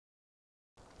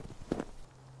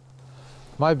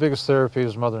My biggest therapy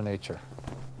is Mother Nature.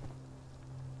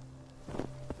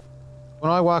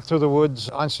 When I walk through the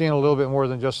woods, I'm seeing a little bit more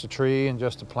than just a tree and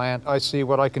just a plant. I see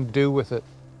what I can do with it.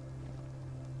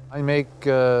 I make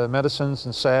medicines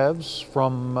and salves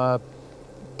from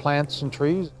plants and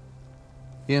trees.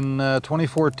 In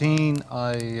 2014,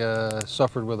 I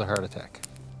suffered with a heart attack.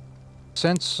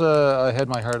 Since I had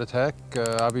my heart attack,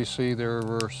 obviously there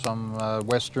were some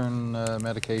Western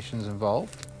medications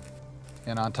involved.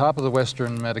 And on top of the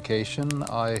Western medication,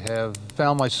 I have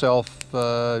found myself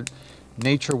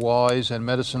nature-wise, and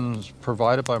medicines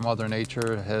provided by Mother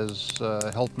Nature has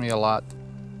helped me a lot.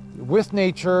 With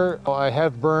nature, I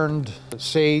have burned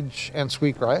sage and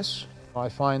sweetgrass. I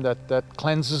find that that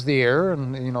cleanses the air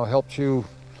and, helps you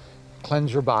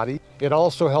cleanse your body. It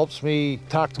also helps me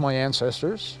talk to my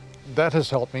ancestors. That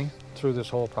has helped me through this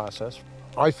whole process.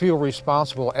 I feel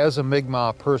responsible as a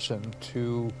Mi'kmaq person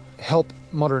to help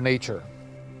Mother Nature.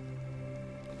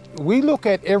 We look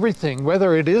at everything,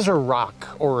 whether it is a rock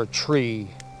or a tree,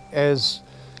 as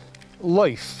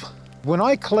life. When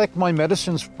I collect my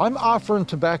medicines, I'm offering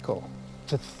tobacco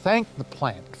to thank the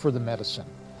plant for the medicine.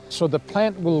 So the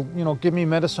plant will, give me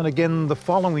medicine again the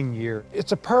following year.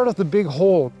 It's a part of the big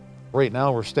whole. Right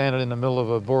now we're standing in the middle of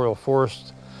a boreal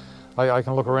forest. I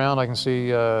can look around, I can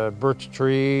see birch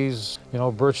trees.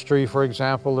 Birch tree, for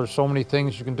example, there's so many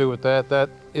things you can do with that. That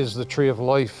is the tree of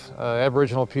life.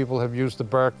 Aboriginal people have used the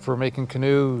bark for making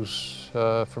canoes,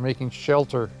 for making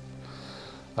shelter,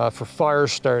 for fire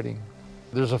starting.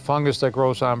 There's a fungus that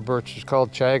grows on birch, it's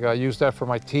called chaga. I use that for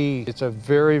my tea. It's a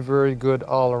very, very good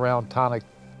all-around tonic.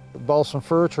 Balsam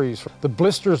fir trees, the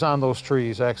blisters on those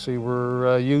trees actually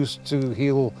were used to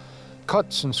heal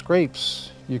cuts and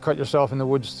scrapes. You cut yourself in the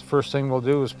woods, the first thing we'll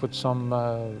do is put some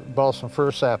balsam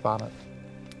fir sap on it.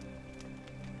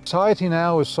 Society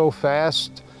now is so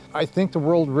fast. I think the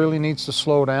world really needs to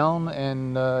slow down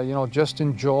and just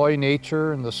enjoy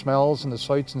nature and the smells and the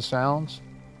sights and sounds.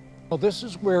 Well, this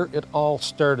is where it all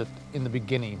started in the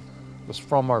beginning. It was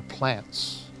from our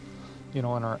plants, and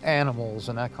our animals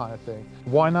and that kind of thing.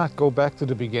 Why not go back to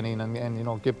the beginning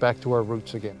and get back to our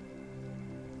roots again?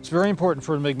 It's very important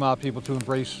for the Mi'kmaq people to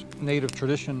embrace native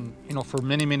tradition. For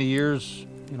many, many years,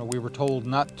 we were told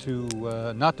not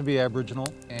to be Aboriginal,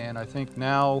 and I think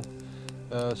now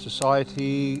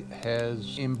society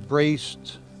has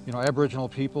embraced Aboriginal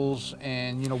peoples,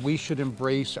 and we should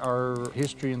embrace our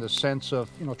history in the sense of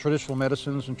traditional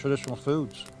medicines and traditional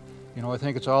foods. I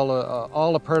think it's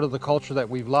all a part of the culture that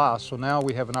we've lost. So now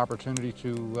we have an opportunity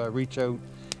to reach out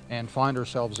and find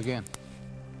ourselves again.